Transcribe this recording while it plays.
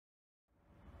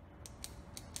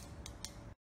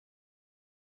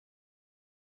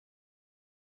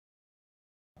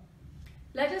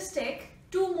Let us take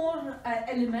two more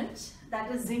elements,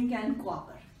 that is zinc and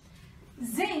copper.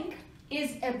 Zinc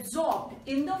is absorbed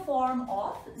in the form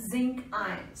of zinc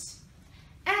ions,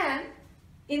 and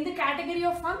in the category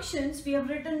of functions we have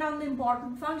written down the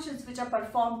important functions which are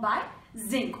performed by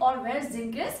zinc, or where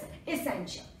zinc is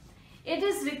essential. It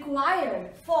is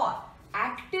required for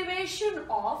activation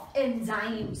of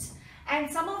enzymes,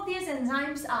 and some of these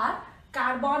enzymes are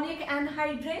carbonic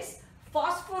anhydrase,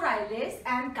 phosphorylase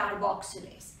and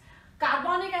carboxylase.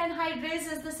 Carbonic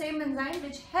anhydrase is the same enzyme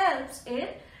which helps in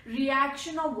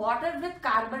reaction of water with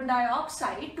carbon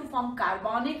dioxide to form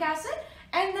carbonic acid,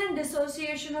 and then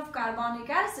dissociation of carbonic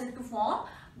acid to form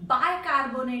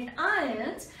bicarbonate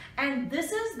ions, and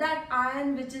this is that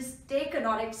ion which is taken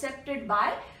or accepted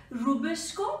by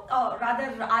Rubisco, or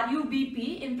rather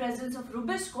RUBP, in presence of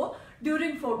Rubisco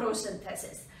during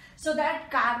photosynthesis. So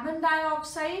that carbon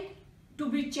dioxide to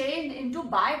be changed into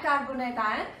bicarbonate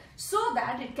ion so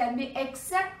that it can be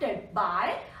accepted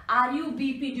by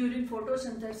RUBP during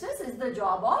photosynthesis is the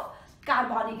job of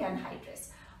carbonic anhydrase.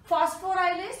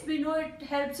 Phosphorylase, we know it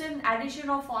helps in addition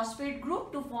of phosphate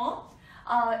group to form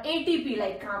ATP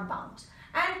like compounds,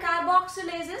 and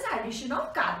carboxylase is addition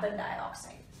of carbon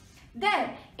dioxide.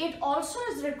 Then it also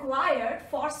is required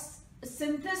for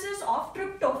synthesis of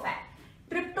tryptophan.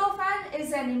 Tryptophan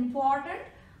is an important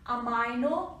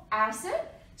amino acid,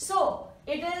 so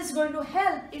it is going to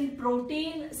help in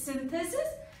protein synthesis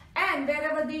and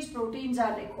wherever these proteins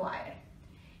are required.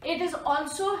 It is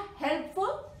also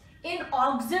helpful in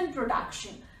oxygen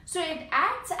production. So it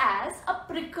acts as a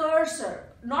precursor,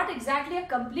 not exactly a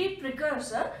complete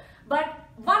precursor, but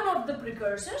one of the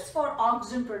precursors for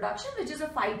oxygen production, which is a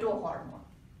phytohormone.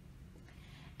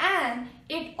 And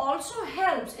it also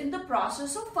helps in the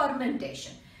process of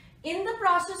fermentation. In the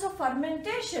process of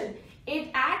fermentation, it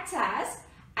acts as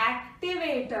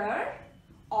activator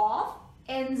of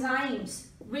enzymes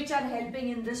which are helping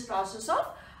in this process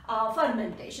of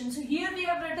fermentation. So here we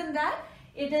have written that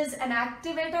it is an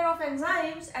activator of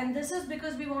enzymes, and this is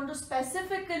because we want to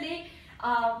specifically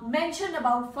mention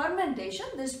about fermentation.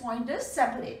 This point is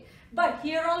separate, but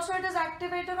here also it is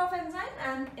activator of enzyme,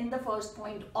 and in the first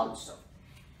point also.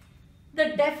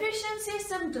 The deficiency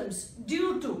symptoms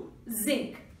due to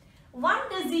zinc. One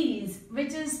disease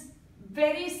which is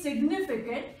very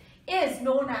significant is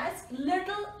known as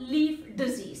little leaf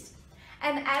disease,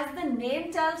 and as the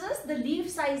name tells us, the leaf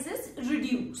size is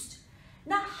reduced.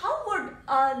 Now, how would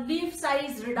a leaf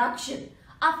size reduction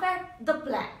affect the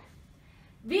plant?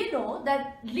 We know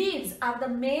that leaves are the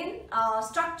main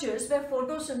structures where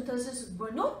photosynthesis is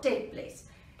going to take place.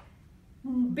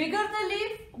 Bigger the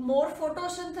leaf, more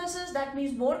photosynthesis, that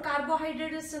means more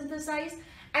carbohydrate is synthesized,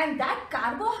 and that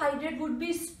carbohydrate would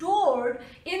be stored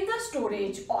in the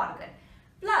storage organ.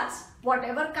 Plus,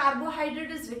 whatever carbohydrate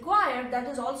is required, that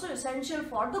is also essential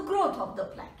for the growth of the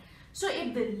plant. So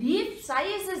if the leaf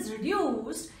size is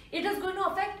reduced, it is going to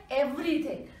affect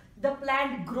everything. The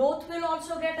plant growth will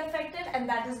also get affected, and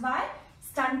that is why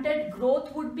stunted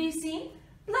growth would be seen.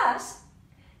 Plus,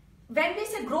 when we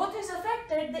say growth is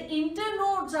affected, the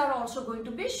internodes are also going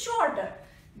to be shorter.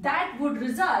 That would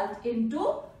result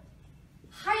into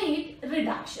height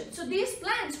reduction. So these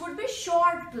plants would be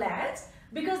short plants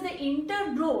because the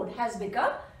internode has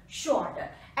become shorter,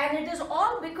 and it is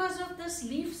all because of this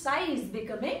leaf size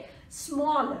becoming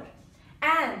smaller.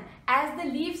 And as the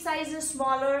leaf size is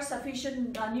smaller,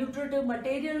 sufficient nutritive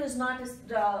material is not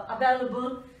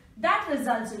available, that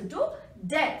results into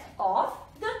death of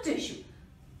the tissue.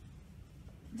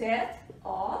 Death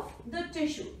of the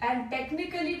tissue, and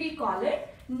technically we call it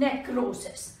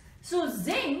necrosis. So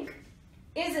zinc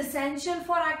is essential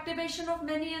for activation of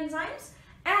many enzymes,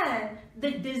 and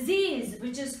the disease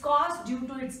which is caused due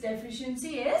to its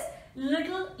deficiency is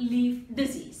little leaf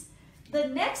disease. The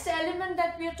next element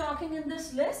that we are talking in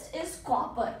this list is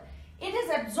copper. It is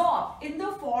absorbed in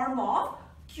the form of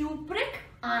cupric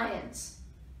ions.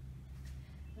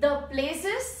 The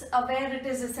places where it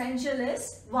is essential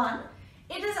is, one,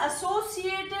 it is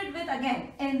associated with,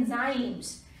 again,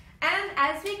 enzymes, and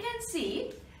as we can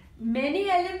see, many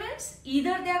elements,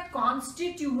 either they are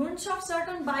constituents of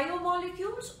certain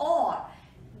biomolecules or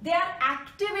they are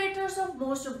activators of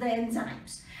most of the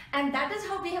enzymes, and that is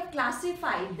how we have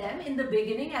classified them in the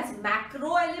beginning as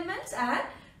macro elements and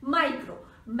micro.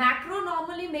 Macro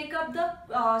normally make up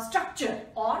the structure,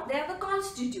 or they are the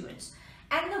constituents,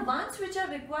 and the ones which are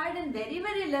required in very,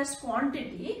 very less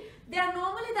quantity, they are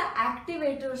normally the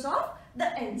activators of the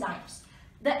enzymes.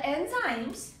 The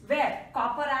enzymes where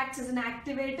copper acts as an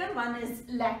activator, one is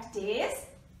lactase,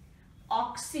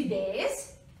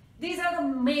 oxidase. These are the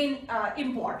main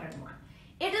important ones.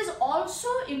 it is also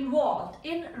involved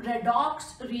in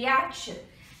redox reaction,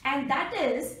 and that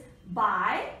is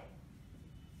by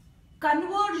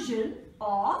conversion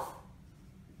of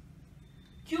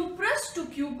cuprous to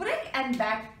cupric and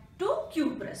back to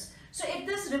cuprous. So if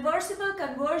this reversible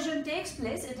conversion takes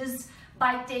place, it is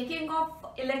by taking of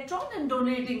electron and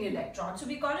donating electron. So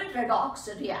we call it redox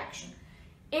reaction.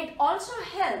 It also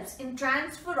helps in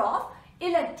transfer of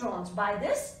electrons by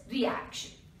this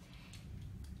reaction.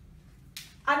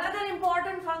 Another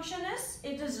important function is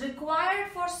it is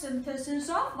required for synthesis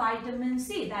of vitamin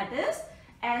C, that is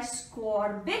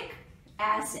ascorbic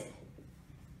acid.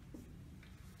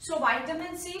 So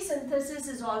vitamin C synthesis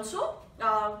is also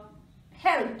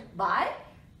helped by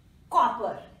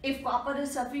copper. If copper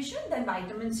is sufficient, then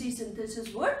vitamin C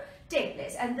synthesis would take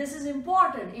place, and this is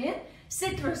important in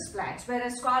citrus plants where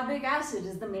ascorbic acid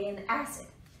is the main acid.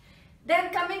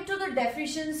 Then coming to the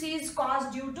deficiencies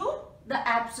caused due to the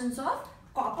absence of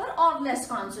copper or less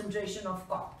concentration of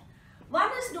copper. One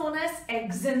is known as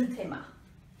exanthema.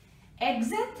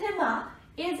 Exanthema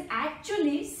is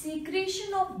actually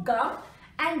secretion of gum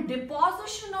and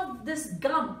deposition of this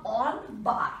gum on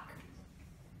bark.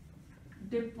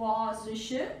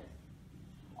 Deposition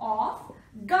of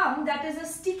gum, that is a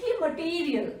sticky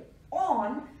material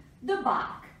on the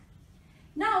bark.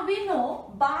 Now we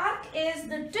know bark is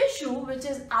the tissue which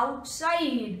is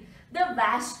outside the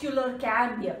vascular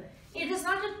cambium. It is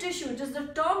not a tissue, it is the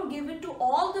term given to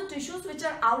all the tissues which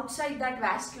are outside that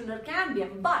vascular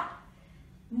cambium. But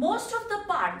most of the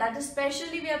part, that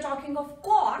especially we are talking of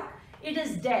cork, it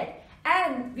is dead.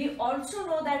 And we also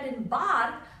know that in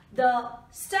bark, the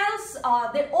cells,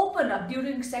 they open up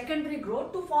during secondary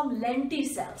growth to form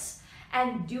lenticels.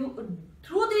 And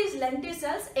through these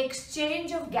lenticels,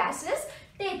 exchange of gases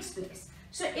takes place.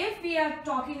 So if we are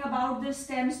talking about this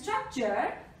stem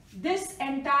structure, this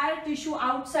entire tissue,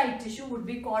 outside tissue, would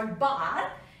be called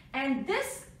bark, and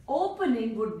this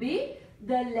opening would be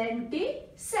the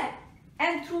lenticel.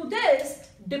 And through this,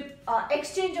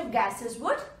 exchange of gases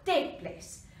would take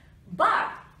place.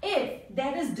 But if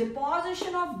there is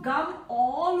deposition of gum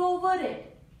all over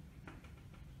it,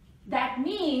 that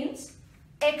means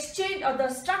exchange, or the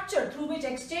structure through which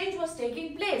exchange was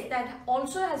taking place, that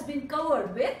also has been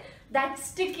covered with that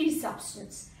sticky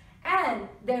substance, and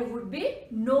there would be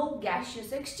no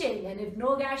gaseous exchange. And if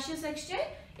no gaseous exchange,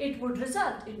 it would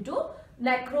result into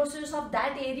necrosis of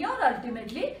that area or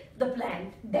ultimately the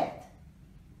plant death.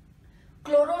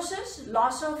 Chlorosis,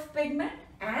 loss of pigment,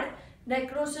 and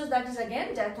necrosis, that is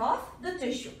again death of the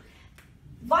tissue.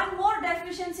 One more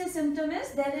deficiency symptom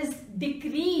is there is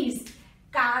decreased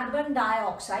carbon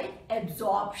dioxide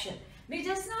absorption. We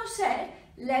just now said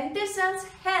lenticels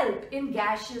help in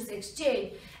gaseous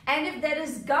exchange, and if there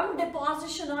is gum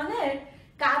deposition on it,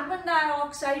 carbon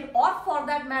dioxide, or for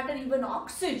that matter even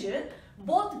oxygen,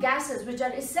 both gases which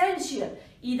are essential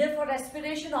either for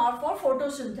respiration or for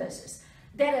photosynthesis,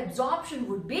 their absorption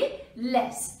would be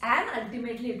less, and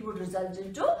ultimately it would result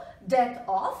into death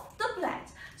of the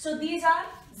plants. So these are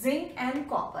zinc and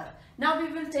copper. Now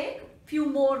we will take few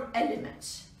more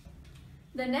elements.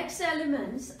 The next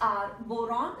elements are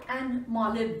boron and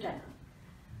molybdenum.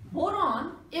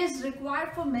 Boron is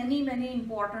required for many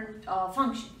important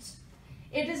functions.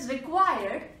 It is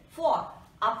required for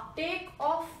uptake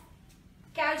of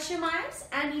calcium ions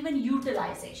and even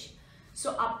utilization.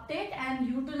 So uptake and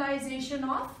utilization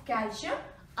of calcium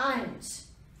ions.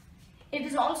 It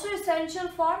is also essential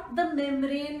for the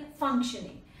membrane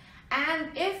functioning. And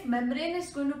if membrane is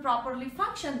going to properly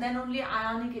function, then only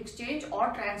ionic exchange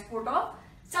or transport of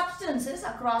substances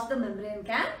across the membrane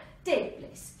can take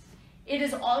place. It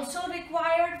is also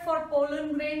required for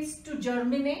pollen grains to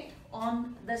germinate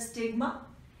on the stigma.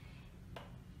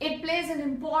 It plays an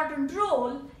important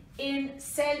role in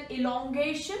cell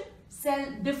elongation, cell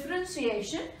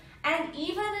differentiation, and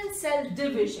even in cell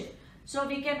division. So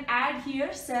we can add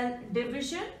here cell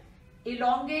division,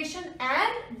 elongation,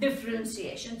 and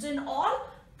differentiation. So in all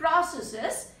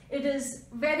processes, it is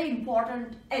very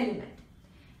important element.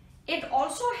 It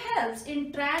also helps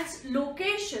in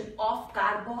translocation of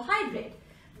carbohydrate.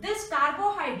 This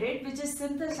carbohydrate, which is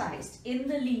synthesized in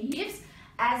the leaves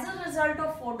as a result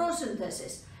of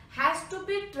photosynthesis, has to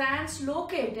be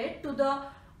translocated to the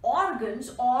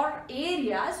organs or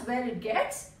areas where it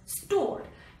gets stored.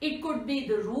 It could be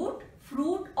the root,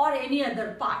 fruit, or any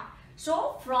other part.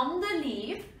 So from the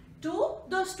leaf to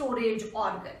the storage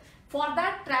organ. For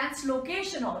that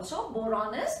translocation also,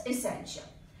 boron is essential.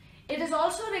 It is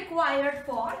also required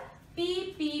for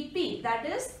PPP, that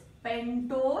is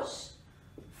pentose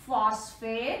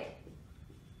phosphate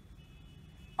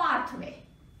pathway.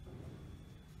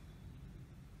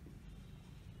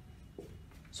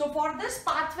 So for this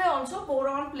pathway also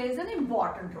boron plays an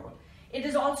important role. It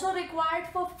is also required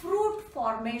for fruit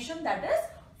formation, that is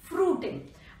fruiting.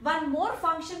 One more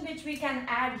function which we can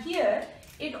add here,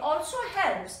 it also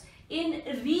helps in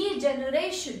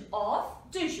regeneration of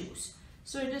tissues.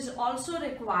 So it is also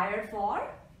required for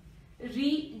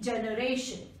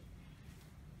regeneration.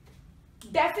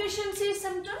 Deficiency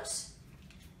symptoms.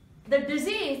 The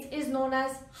disease is known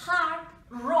as heart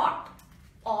rot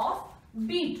of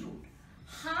beetroot.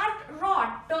 Heart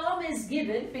rot term is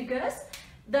given because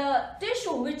the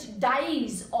tissue which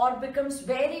dies or becomes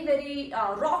very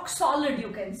rock solid, you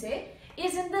can say,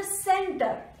 is in the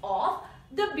center of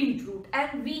the beetroot,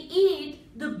 and we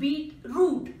eat the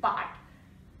beetroot part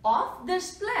of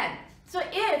this plant. So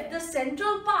if the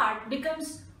central part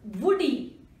becomes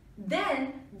woody,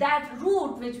 then that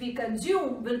root which we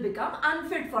consume will become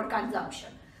unfit for consumption.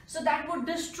 So that would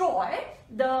destroy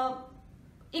the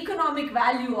economic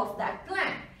value of that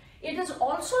plant. It is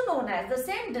also known as, the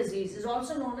same disease is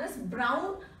also known as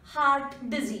brown heart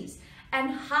disease.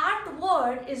 And heart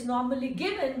word is normally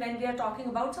given when we are talking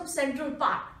about some central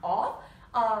part of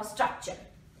structure.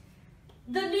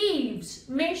 The leaves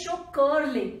may show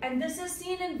curling, and this is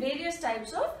seen in various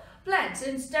types of plants.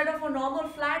 Instead of a normal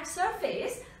flat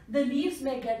surface, the leaves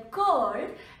may get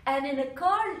curled, and in a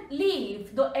curled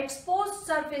leaf, the exposed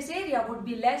surface area would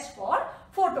be less for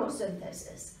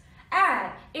photosynthesis.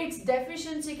 And its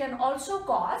deficiency can also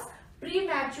cause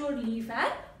premature leaf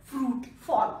and fruit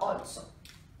fall also.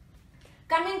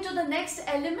 Coming to the next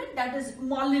element, that is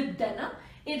molybdenum.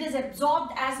 It is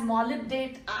absorbed as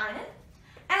molybdate ion,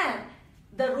 and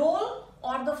the role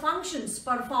or the functions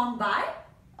performed by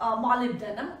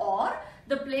molybdenum, or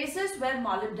the places where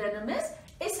molybdenum is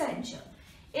essential.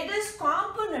 It is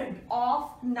component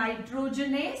of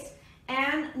nitrogenase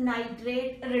and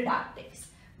nitrate reductase,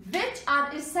 which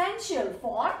are essential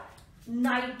for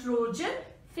nitrogen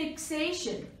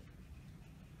fixation.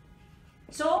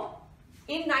 So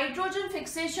in nitrogen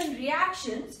fixation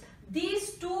reactions,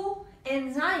 these two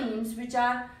enzymes which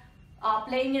are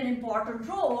playing an important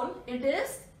role, it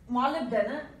is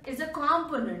molybdenum is a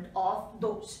component of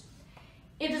those.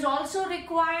 It is also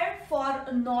required for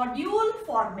nodule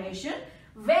formation,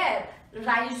 where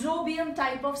rhizobium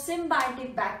type of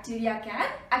symbiotic bacteria can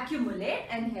accumulate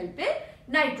and help in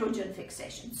nitrogen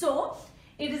fixation. So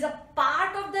it is a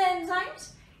part of the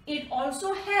enzymes. It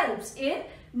also helps in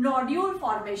nodule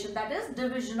formation, that is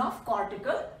division of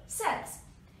cortical cells.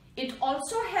 It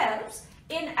also helps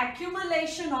in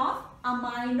accumulation of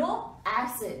amino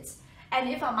acids, and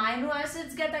if amino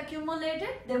acids get accumulated,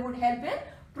 they would help in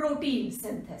protein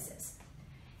synthesis.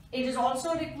 It is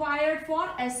also required for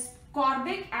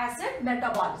ascorbic acid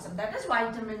metabolism, that is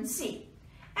vitamin C,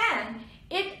 and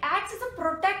it acts as a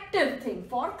protective thing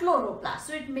for chloroplast,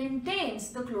 so it maintains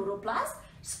the chloroplast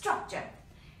structure.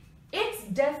 Its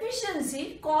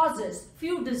deficiency causes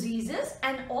few diseases,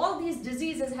 and all these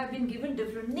diseases have been given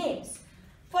different names.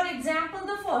 For example,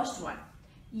 the first one,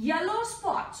 yellow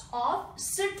spots of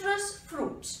citrus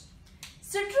fruits.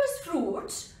 Citrus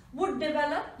fruits would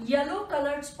develop yellow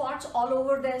colored spots all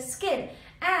over their skin,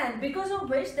 and because of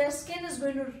which their skin is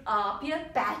going to appear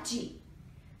patchy.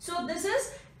 So this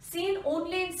is seen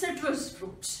only in citrus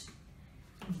fruits.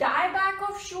 Dieback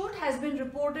of shoot has been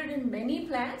reported in many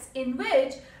plants, in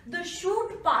which the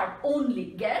shoot part only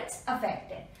gets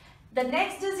affected. The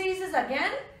next disease is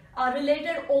again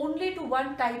related only to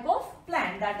one type of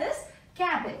plant, that is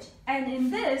cabbage, and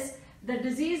in this the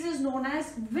disease is known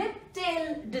as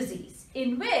Whiptail disease,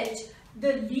 in which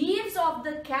the leaves of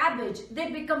the cabbage,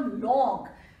 they become long.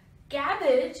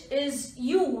 Cabbage is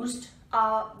used,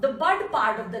 the bud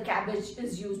part of the cabbage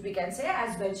is used, we can say,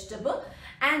 as vegetable,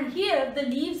 and here the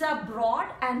leaves are broad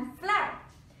and flat.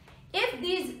 If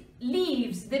these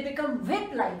leaves, they become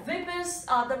whip-like, whip is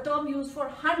the term used for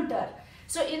hunter.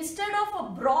 So instead of a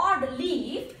broad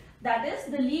leaf, that is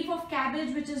the leaf of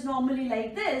cabbage which is normally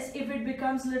like this, if it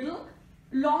becomes little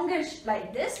longish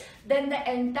like this, then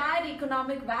the entire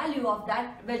economic value of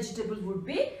that vegetable would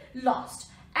be lost.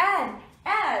 And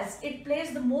as it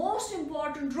plays the most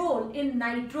important role in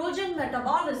nitrogen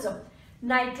metabolism,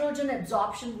 nitrogen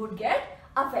absorption would get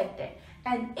affected.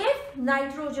 And if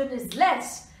nitrogen is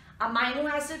less, amino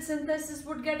acid synthesis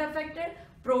would get affected,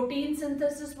 protein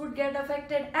synthesis would get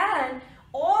affected, and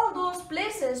all those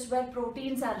places where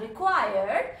proteins are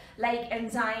required, like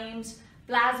enzymes,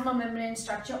 plasma membrane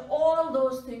structure, all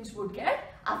those things would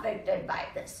get affected by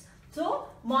this. So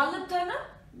molybdenum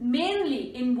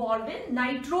mainly involved in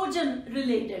nitrogen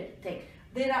related thing.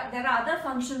 There are other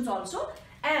functions also,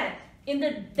 and in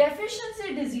the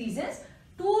deficiency diseases,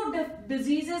 two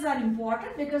diseases are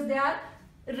important because they are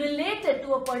related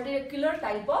to a particular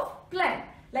type of plant,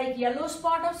 like yellow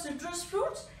spot of citrus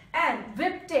fruits and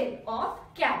whiptail of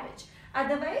cabbage.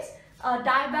 Otherwise,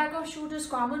 dieback of shoot is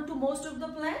common to most of the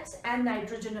plants, and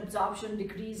nitrogen absorption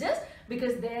decreases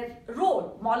because their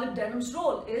role, molybdenum's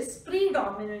role, is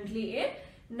predominantly in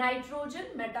nitrogen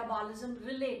metabolism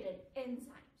related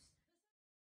enzymes.